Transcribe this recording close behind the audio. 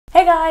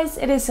Hey guys,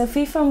 it is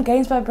Sophie from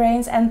Games by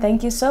Brains and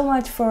thank you so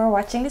much for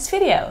watching this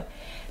video.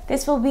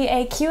 This will be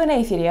a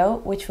Q&A video,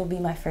 which will be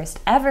my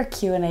first ever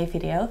Q&A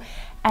video,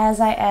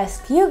 as I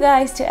asked you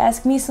guys to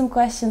ask me some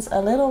questions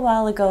a little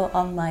while ago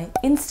on my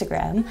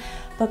Instagram.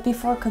 But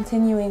before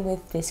continuing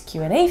with this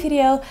Q&A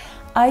video,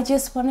 I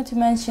just wanted to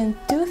mention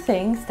two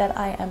things that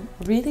I am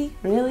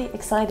really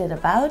excited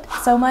about.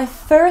 So my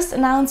first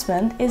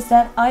announcement is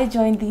that I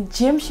joined the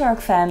Gymshark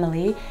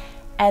family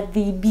at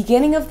the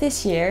beginning of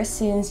this year.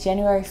 Since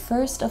January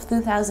 1st of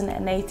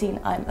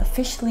 2018, I'm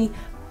officially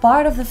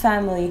part of the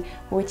family,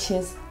 which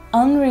is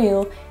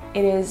unreal.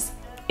 It is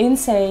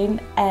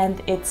insane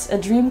and it's a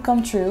dream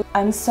come true.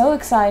 I'm so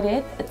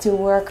excited to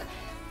work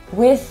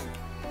with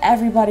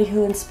everybody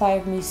who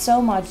inspired me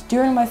so much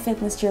during my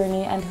fitness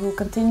journey and who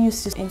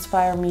continues to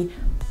inspire me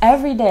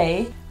every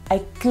day. I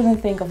couldn't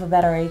think of a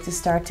better way to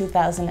start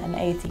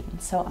 2018,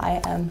 so I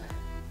am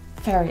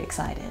very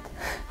excited.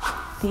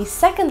 The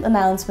second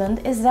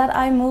announcement is that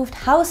I moved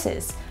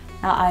houses.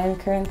 Now I am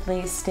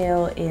currently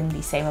still in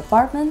the same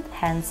apartment,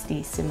 hence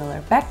the similar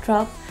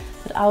backdrop,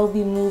 but I will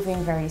be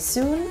moving very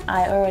soon.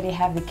 I already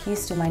have the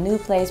keys to my new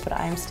place, but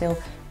I am still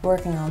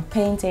working on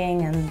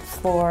painting and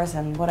floors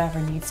and whatever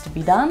needs to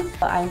be done.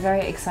 I'm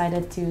very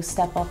excited to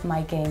step up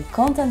my game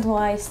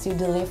content-wise, to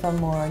deliver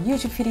more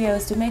YouTube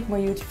videos, to make more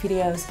YouTube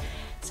videos.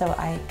 So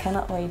I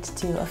cannot wait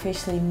to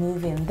officially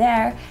move in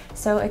there.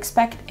 So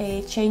expect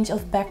a change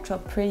of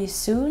backdrop pretty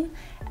soon,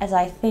 as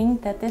I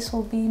think that this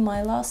will be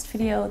my last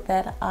video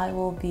that I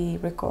will be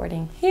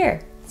recording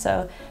here.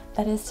 So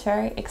that is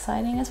very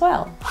exciting as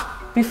well.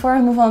 Before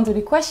I move on to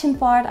the question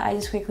part, I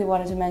just quickly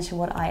wanted to mention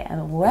what I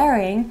am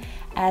wearing,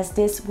 as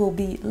this will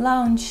be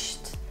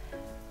launched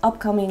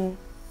upcoming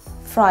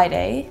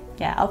Friday.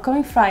 Yeah,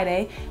 upcoming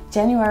Friday,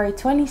 January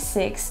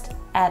 26th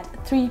at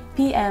 3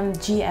 p.m.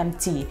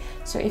 GMT.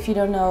 So if you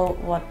don't know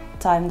what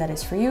time that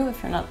is for you,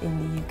 if you're not in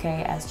the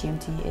UK, as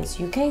GMT is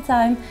UK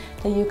time,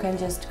 then you can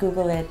just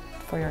Google it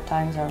for your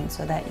time zone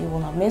so that you will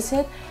not miss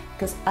it,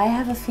 because I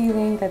have a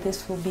feeling that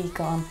this will be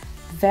gone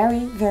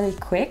very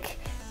quick.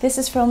 This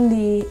is from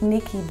the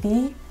Nikki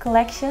B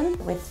collection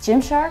with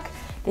Gymshark.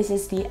 This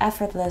is the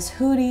effortless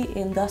hoodie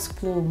in dusk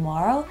blue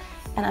marl,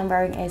 and I'm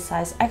wearing a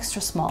size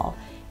extra small.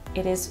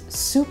 It is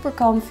super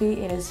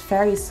comfy, it is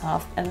very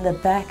soft, and the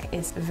back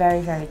is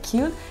very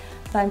cute.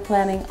 But I'm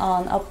planning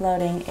on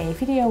uploading a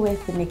video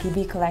with the Nikki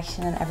B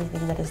collection and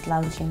everything that is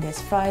launching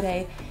this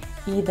Friday,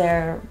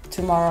 either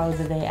tomorrow,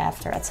 the day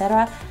after,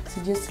 etc.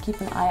 So just keep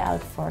an eye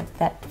out for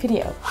that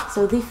video.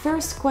 So the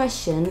first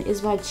question is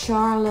by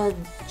Charlotte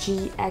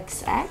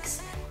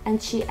GXX,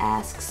 and she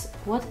asks,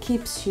 what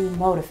keeps you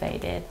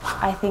motivated?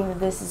 I think that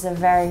this is a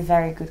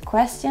very good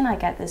question. I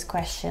get this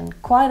question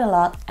quite a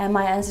lot, and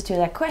my answer to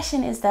that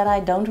question is that I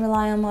don't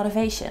rely on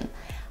motivation.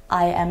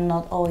 I am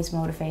not always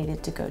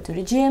motivated to go to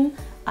the gym.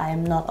 I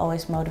am not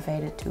always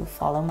motivated to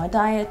follow my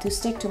diet, to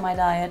stick to my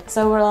diet.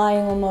 So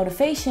relying on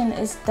motivation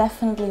is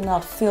definitely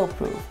not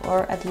fail-proof,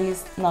 or at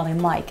least not in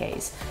my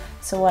case.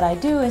 So what I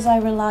do is I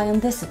rely on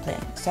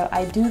discipline. So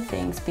I do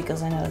things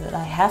because I know that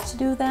I have to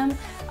do them.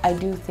 I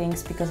do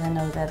things because I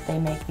know that they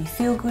make me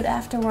feel good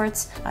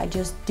afterwards. I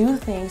just do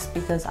things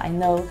because I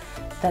know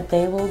that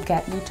they will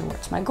get me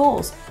towards my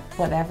goals,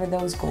 whatever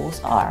those goals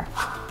are.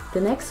 The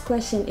next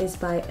question is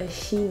by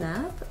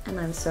Ashinab, and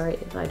I'm sorry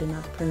if I do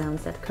not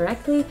pronounce that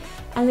correctly.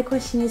 And the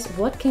question is,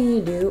 what can you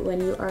do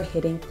when you are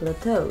hitting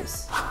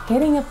plateaus?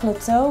 Hitting a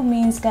plateau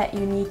means that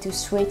you need to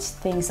switch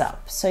things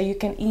up. So you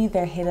can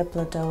either hit a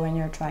plateau when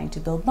you're trying to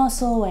build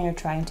muscle, when you're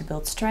trying to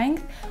build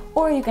strength,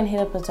 or you can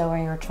hit a plateau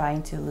when you're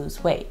trying to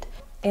lose weight.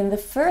 In the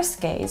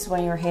first case,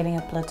 when you're hitting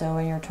a plateau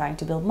when you're trying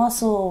to build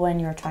muscle or when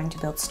you're trying to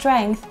build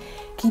strength,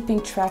 keeping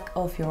track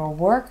of your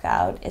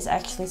workout is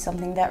actually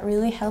something that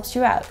really helps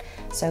you out.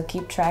 So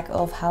keep track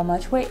of how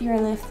much weight you're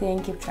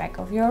lifting, keep track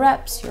of your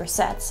reps, your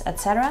sets,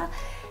 etc.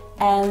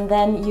 And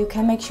then you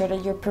can make sure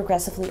that you're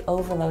progressively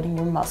overloading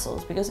your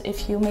muscles, because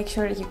if you make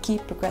sure that you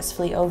keep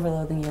progressively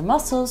overloading your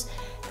muscles,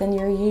 then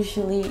you're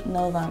usually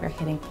no longer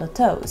hitting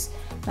plateaus.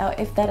 Now,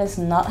 if that is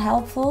not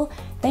helpful,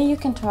 then you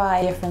can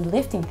try different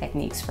lifting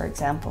techniques, for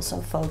example.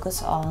 So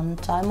focus on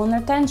time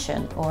under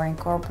tension or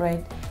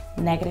incorporate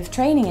negative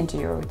training into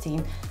your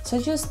routine.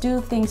 So just do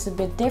things a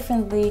bit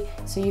differently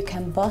so you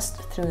can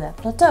bust through that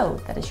plateau.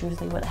 That is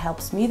usually what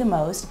helps me the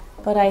most.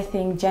 But I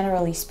think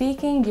generally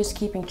speaking, just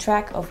keeping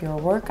track of your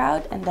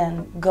workout and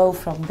then go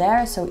from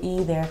there. So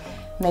either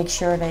make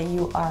sure that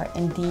you are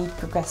indeed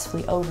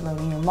progressively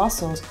overloading your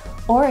muscles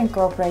or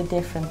incorporate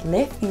different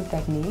lifting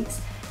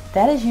techniques.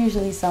 That is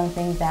usually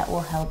something that will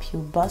help you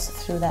bust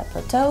through that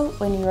plateau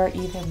when you are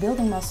either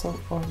building muscle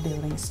or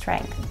building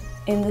strength.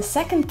 In the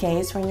second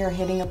case, when you're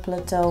hitting a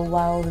plateau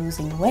while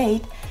losing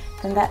weight,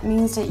 then that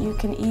means that you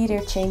can either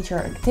change your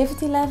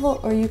activity level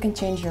or you can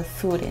change your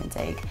food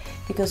intake,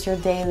 because your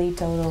daily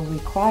total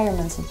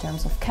requirements in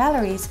terms of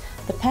calories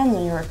depend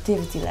on your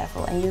activity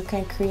level, and you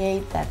can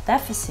create that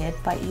deficit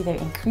by either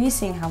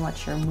increasing how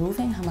much you're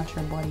moving, how much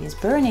your body is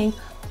burning,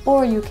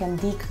 or you can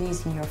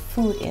decrease in your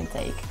food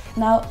intake.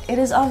 Now, it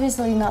is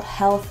obviously not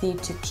healthy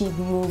to keep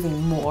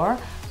moving more,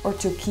 or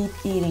to keep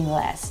eating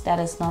less. That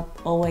is not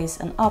always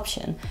an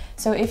option.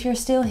 So if you're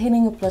still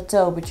hitting a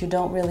plateau but you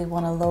don't really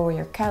want to lower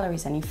your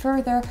calories any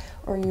further,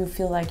 or you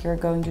feel like you're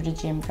going to the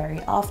gym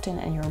very often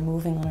and you're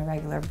moving on a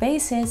regular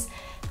basis,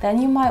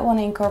 then you might want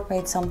to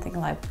incorporate something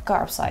like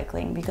carb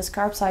cycling, because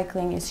carb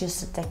cycling is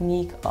just a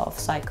technique of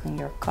cycling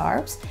your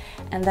carbs,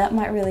 and that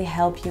might really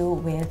help you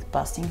with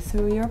busting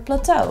through your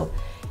plateau.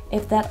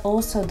 If that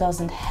also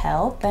doesn't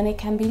help, then it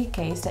can be the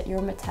case that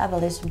your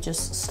metabolism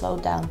just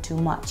slowed down too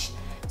much.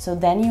 So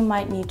then you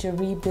might need to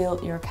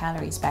rebuild your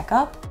calories back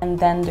up and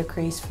then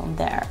decrease from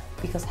there,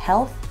 because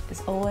health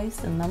is always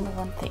the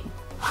 #1 thing.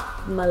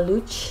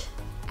 Maluch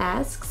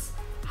asks,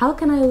 how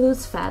can I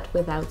lose fat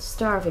without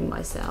starving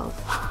myself?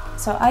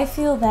 So I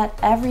feel that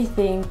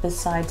everything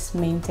besides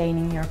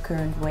maintaining your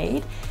current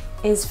weight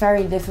is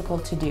very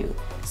difficult to do.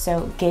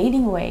 So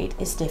gaining weight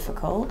is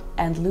difficult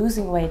and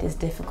losing weight is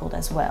difficult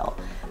as well.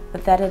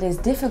 But that it is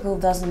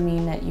difficult doesn't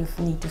mean that you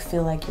need to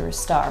feel like you're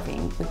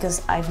starving,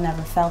 because I've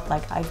never felt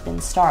like I've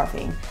been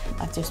starving.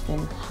 I've just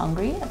been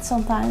hungry at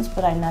some times,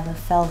 but I never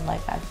felt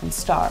like I've been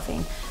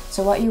starving.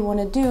 So what you want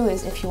to do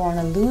is, if you want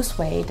to lose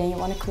weight, then you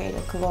want to create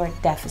a caloric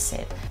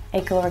deficit.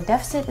 A caloric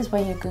deficit is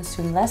when you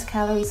consume less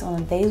calories on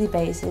a daily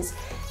basis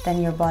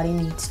than your body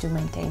needs to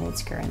maintain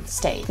its current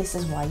state. This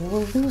is why you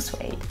will lose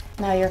weight.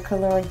 Now, your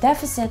caloric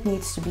deficit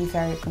needs to be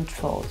very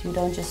controlled. You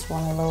don't just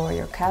want to lower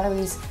your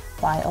calories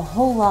by a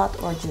whole lot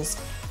or just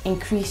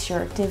increase your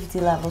activity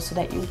level so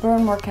that you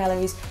burn more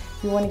calories.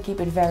 You want to keep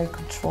it very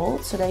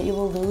controlled so that you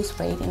will lose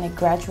weight in a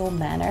gradual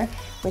manner,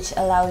 which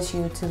allows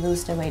you to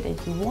lose the weight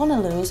that you want to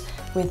lose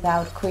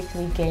without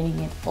quickly gaining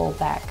it all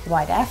back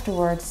right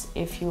afterwards,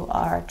 if you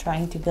are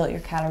trying to build your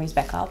calories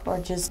back up or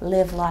just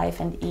live life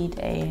and eat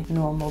a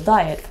normal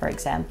diet, for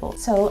example.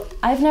 So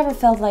I've never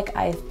felt like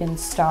I've been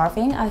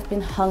starving. I've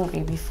been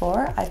hungry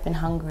before. I've been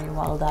hungry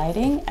while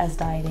dieting, as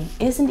dieting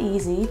isn't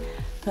easy,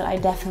 but I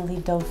definitely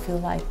don't feel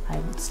like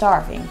I'm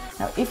starving.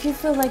 Now, if you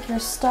feel like you're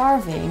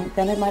starving,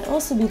 then it might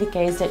also be the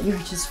case that you're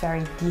just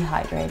very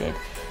dehydrated.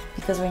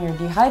 Because when you're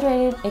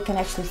dehydrated, it can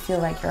actually feel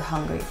like you're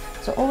hungry.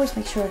 So always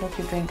make sure that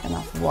you drink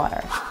enough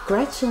water.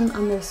 Gretchen_Leah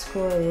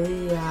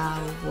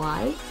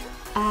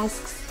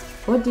asks,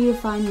 what do you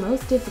find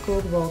most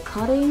difficult while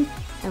cutting?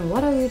 And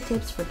what are your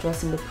tips for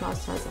trusting the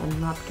process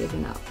and not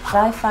giving up?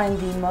 What I find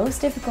the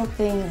most difficult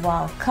thing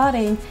while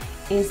cutting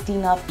is the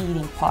not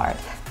eating part.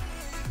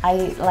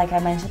 Like I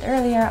mentioned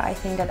earlier, I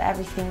think that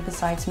everything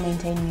besides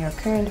maintaining your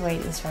current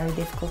weight is very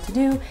difficult to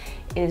do.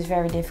 It is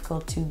very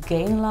difficult to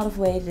gain a lot of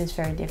weight. It is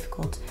very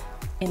difficult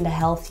in the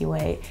healthy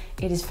way.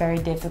 It is very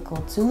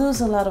difficult to lose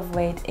a lot of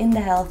weight in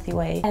the healthy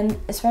way. And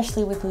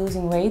especially with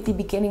losing weight, the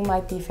beginning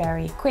might be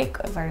very quick,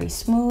 very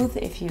smooth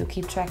if you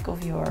keep track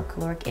of your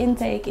caloric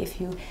intake,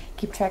 if you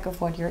keep track of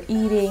what you're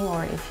eating,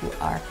 or if you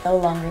are no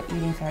longer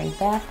eating very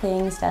bad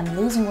things, then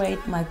losing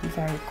weight might be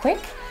very quick.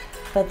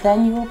 But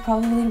then you will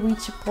probably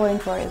reach a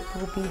point where it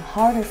will be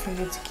harder for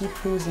you to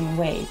keep losing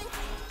weight.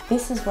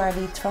 This is where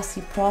the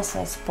trusty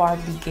process part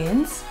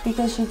begins,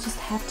 because you just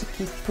have to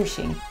keep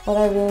pushing. What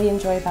I really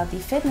enjoy about the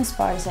fitness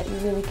part is that you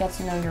really get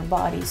to know your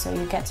body. So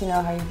you get to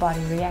know how your body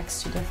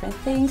reacts to different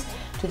things,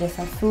 to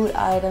different food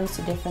items,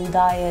 to different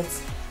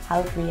diets,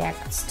 how it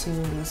reacts to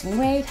losing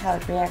weight, how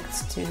it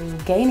reacts to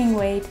gaining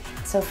weight.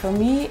 So for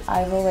me,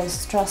 I've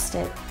always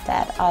trusted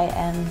that I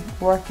am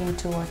working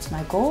towards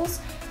my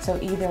goals. So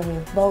either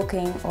with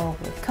bulking or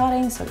with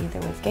cutting, so either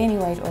with gaining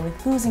weight or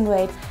with losing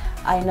weight,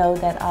 I know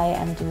that I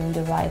am doing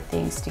the right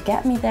things to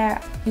get me there.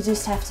 You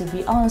just have to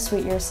be honest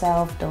with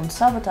yourself, don't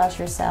sabotage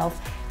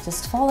yourself,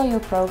 just follow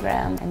your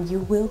program and you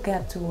will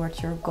get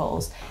towards your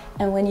goals.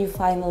 And when you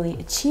finally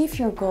achieve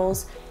your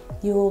goals,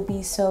 you will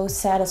be so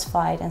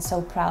satisfied and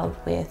so proud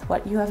with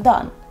what you have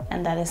done.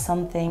 And that is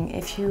something,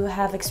 if you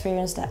have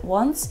experienced that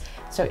once,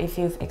 so if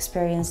you've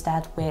experienced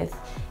that with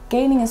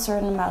gaining a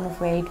certain amount of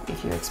weight,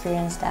 if you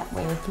experience that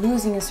with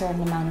losing a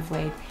certain amount of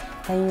weight,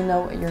 then you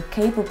know what you're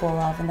capable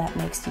of, and that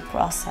makes the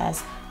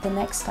process the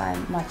next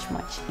time much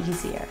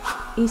easier.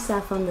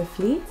 Isa van der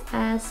Vliet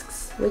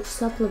asks, which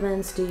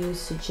supplements do you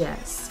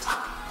suggest?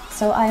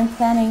 So I am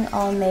planning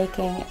on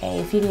making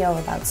a video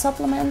about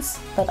supplements,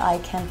 but I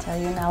can tell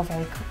you now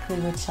very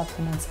quickly which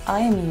supplements I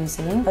am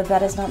using. But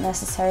that is not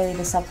necessarily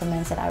the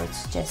supplements that I would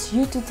suggest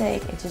you to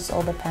take. It just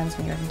all depends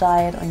on your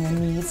diet, on your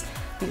needs,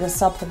 because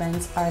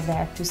supplements are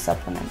there to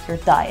supplement your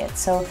diet.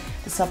 So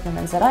the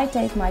supplements that I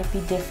take might be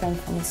different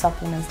from the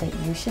supplements that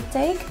you should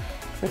take,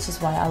 which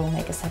is why I will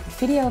make a separate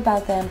video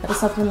about them. But the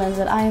supplements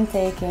that I am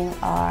taking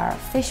are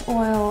fish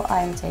oil,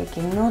 I am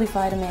taking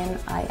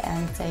multivitamin, I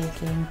am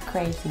taking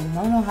creatine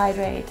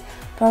monohydrate,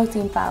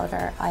 protein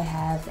powder, I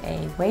have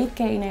a weight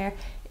gainer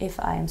if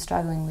I am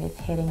struggling with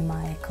hitting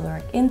my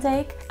caloric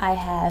intake. I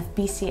have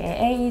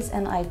BCAAs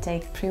and I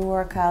take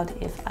pre-workout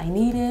if I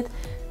need it,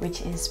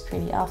 which is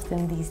pretty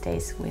often these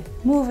days with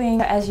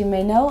moving. As you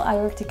may know, I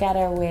work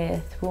together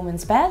with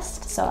Women's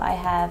Best, so I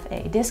have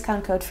a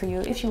discount code for you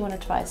if you want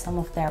to try some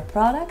of their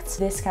products.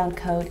 Discount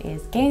code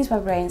is Gains by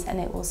Brains and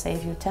it will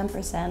save you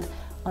 10%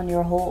 on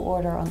your whole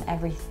order on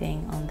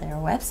everything on their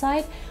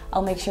website.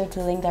 I'll make sure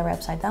to link their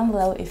website down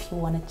below if you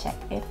want to check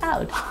it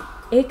out.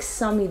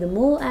 Xami the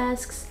Mole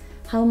asks,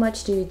 how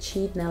much do you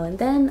cheat now and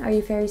then? Are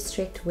you very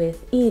strict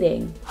with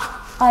eating?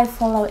 I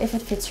follow If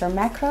It Fits Your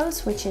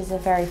Macros, which is a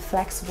very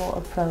flexible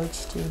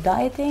approach to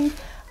dieting.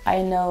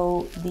 I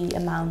know the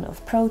amount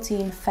of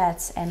protein,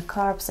 fats and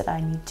carbs that I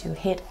need to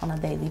hit on a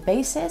daily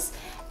basis,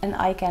 and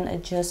I can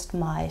adjust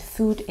my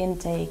food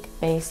intake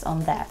based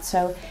on that.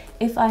 So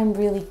if I'm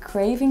really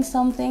craving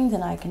something,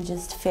 then I can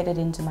just fit it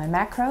into my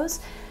macros,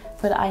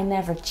 but I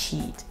never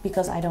cheat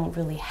because I don't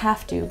really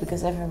have to,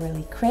 because if I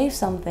really crave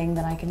something,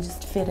 then I can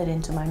just fit it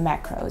into my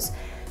macros.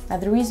 Now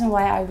the reason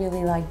why I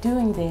really like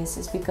doing this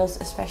is because,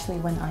 especially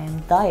when I am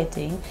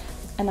dieting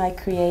and I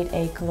create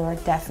a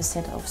caloric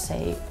deficit of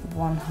say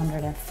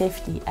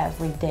 150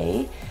 every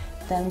day,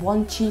 then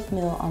one cheat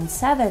meal on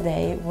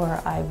Saturday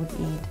where I would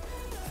eat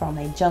from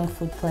a junk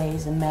food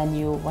place, a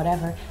menu,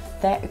 whatever,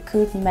 that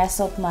could mess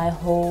up my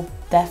whole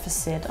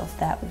deficit of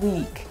that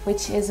week,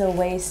 which is a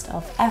waste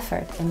of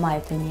effort in my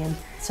opinion.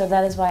 So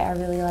that is why I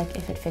really like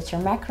If It Fits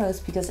Your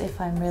Macros, because if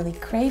I'm really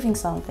craving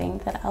something,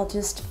 then I'll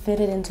just fit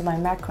it into my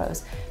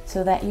macros.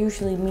 So that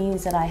usually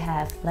means that I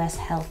have less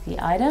healthy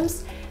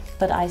items,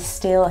 but I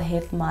still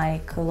hit my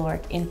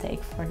caloric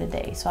intake for the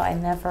day. So I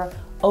never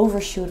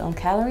overshoot on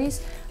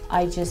calories.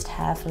 I just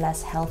have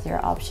less healthier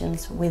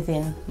options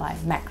within my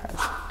macros.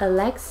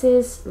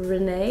 Alexis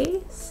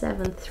Renee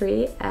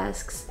 73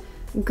 asks,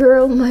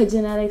 girl, my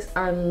genetics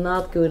are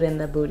not good in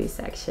the booty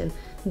section.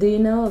 Do you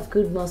know of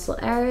good muscle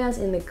areas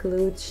in the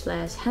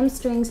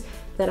glutes/hamstrings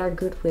that are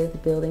good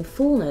with building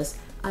fullness?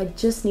 I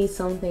just need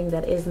something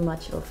that isn't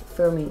much of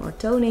firming or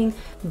toning,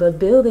 but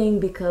building,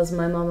 because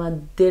my mama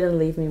didn't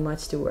leave me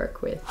much to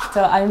work with.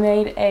 So I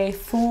made a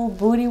full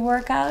booty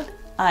workout.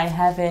 I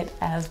have it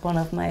as one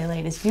of my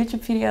latest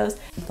YouTube videos,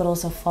 but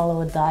also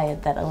follow a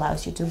diet that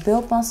allows you to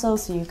build muscle,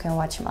 so you can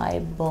watch my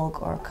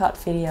bulk or cut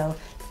video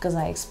because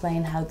I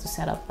explain how to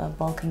set up a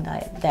bulking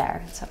diet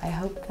there. So I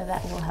hope that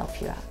that will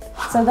help you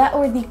out. So that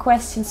were the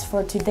questions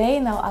for today.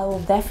 Now I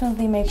will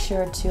definitely make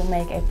sure to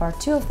make a part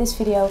 2 of this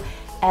video,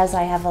 as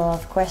I have a lot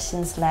of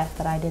questions left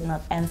that I did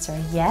not answer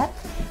yet.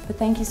 But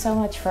thank you so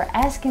much for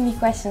asking me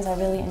questions. I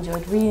really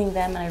enjoyed reading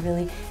them and I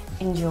really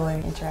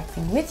enjoy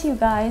interacting with you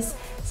guys.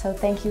 So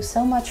thank you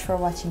so much for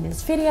watching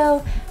this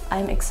video.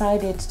 I'm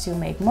excited to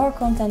make more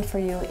content for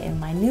you in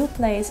my new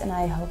place, and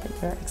I hope that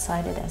you're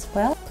excited as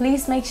well.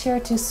 Please make sure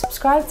to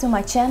subscribe to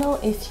my channel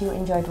if you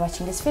enjoyed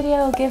watching this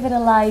video. Give it a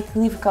like,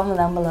 leave a comment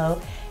down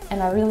below,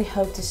 and I really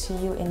hope to see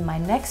you in my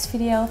next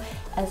video,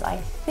 as I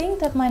think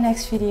that my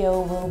next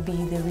video will be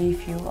the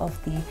review of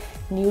the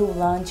new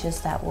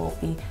launches that will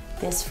be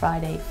this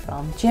Friday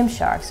from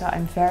Gymshark. So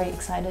I'm very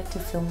excited to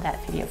film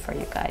that video for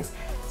you guys.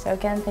 So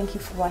again, thank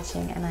you for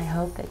watching, and I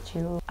hope that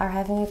you are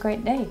having a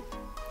great day.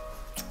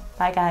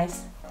 Bye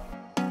guys.